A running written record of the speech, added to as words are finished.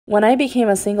When I became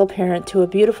a single parent to a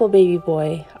beautiful baby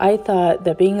boy, I thought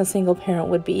that being a single parent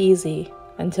would be easy,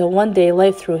 until one day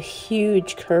life threw a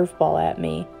huge curveball at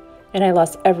me, and I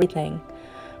lost everything.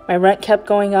 My rent kept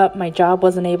going up, my job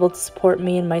wasn't able to support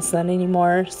me and my son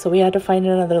anymore, so we had to find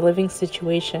another living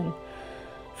situation.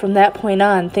 From that point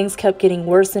on, things kept getting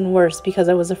worse and worse because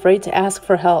I was afraid to ask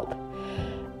for help.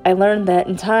 I learned that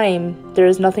in time, there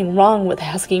is nothing wrong with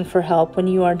asking for help when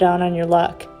you are down on your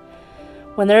luck.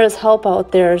 When there is help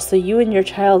out there so you and your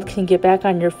child can get back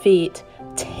on your feet,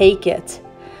 take it.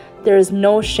 There is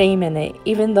no shame in it,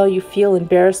 even though you feel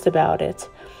embarrassed about it.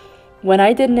 When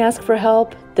I didn't ask for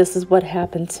help, this is what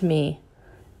happened to me.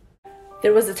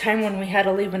 There was a time when we had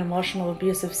to leave an emotional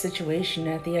abusive situation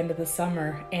at the end of the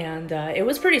summer, and it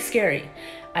was pretty scary.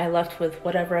 I left with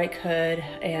whatever I could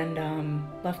and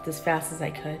left as fast as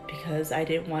I could because I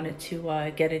didn't want it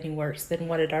to get any worse than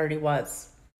what it already was.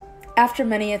 After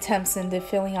many attempts into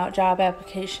filling out job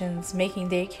applications, making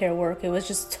daycare work, it was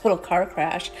just a total car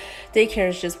crash. Daycare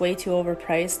is just way too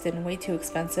overpriced and way too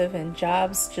expensive, and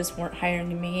jobs just weren't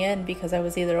hiring me in because I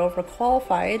was either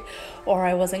overqualified or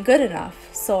I wasn't good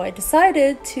enough. So I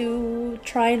decided to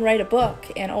try and write a book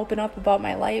and open up about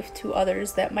my life to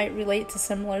others that might relate to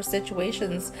similar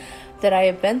situations that I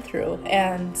have been through.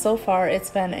 And so far, it's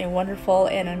been a wonderful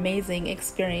and amazing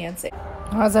experience.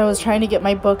 As I was trying to get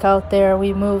my book out there,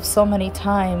 we moved so many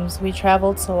times. We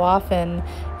traveled so often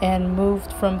and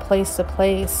moved from place to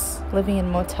place, living in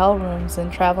motel rooms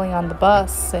and traveling on the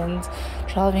bus and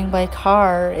traveling by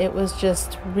car. It was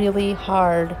just really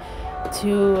hard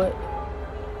to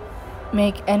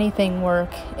make anything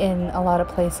work in a lot of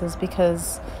places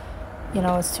because,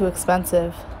 it's too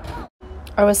expensive.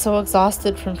 I was so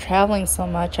exhausted from traveling so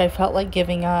much. I felt like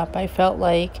giving up. I felt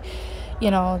like,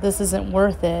 this isn't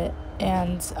worth it.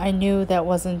 And I knew that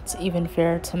wasn't even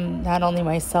fair to not only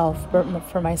myself, but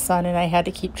for my son, and I had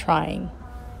to keep trying.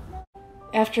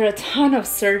 After a ton of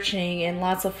searching and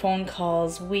lots of phone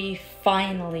calls, we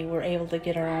finally were able to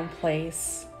get our own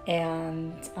place.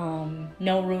 And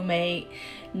no roommate,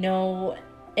 no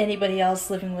anybody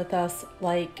else living with us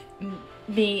like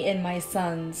me in my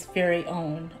son's very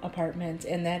own apartment,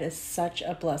 and that is such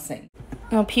a blessing.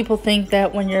 People think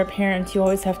that when you're a parent, you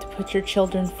always have to put your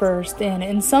children first, and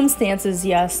in some stances,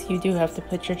 yes, you do have to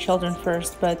put your children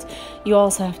first, but you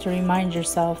also have to remind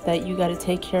yourself that you got to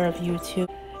take care of you too.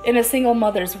 In a single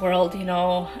mother's world,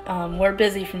 we're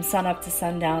busy from sun up to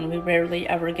sundown. We rarely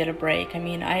ever get a break.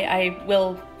 I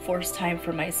will force time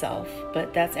for myself,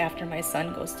 but that's after my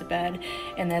son goes to bed,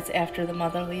 and that's after the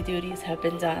motherly duties have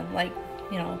been done.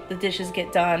 The dishes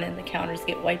get done and the counters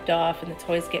get wiped off and the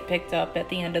toys get picked up at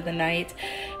the end of the night.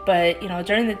 But,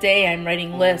 during the day I'm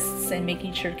writing lists and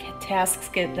making sure tasks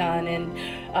get done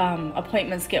and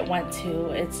appointments get went to.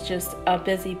 It's just a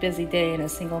busy, busy day in a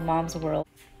single mom's world.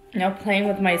 Playing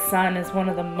with my son is one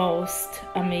of the most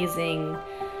amazing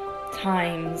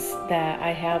times that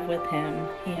I have with him.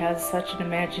 He has such an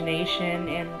imagination,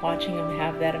 and watching him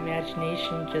have that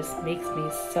imagination just makes me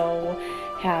so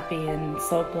happy and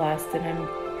so blessed, and I'm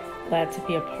glad to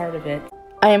be a part of it.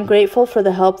 I am grateful for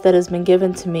the help that has been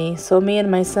given to me, so me and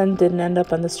my son didn't end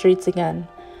up on the streets again.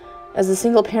 As a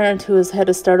single parent who has had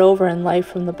to start over in life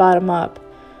from the bottom up,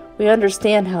 we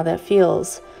understand how that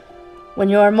feels. When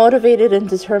you are motivated and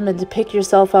determined to pick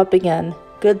yourself up again,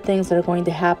 good things are going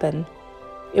to happen.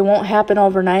 It won't happen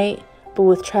overnight, but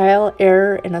with trial,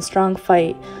 error, and a strong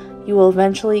fight, you will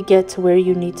eventually get to where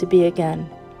you need to be again,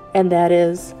 and that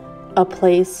is a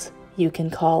place you can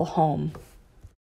call home.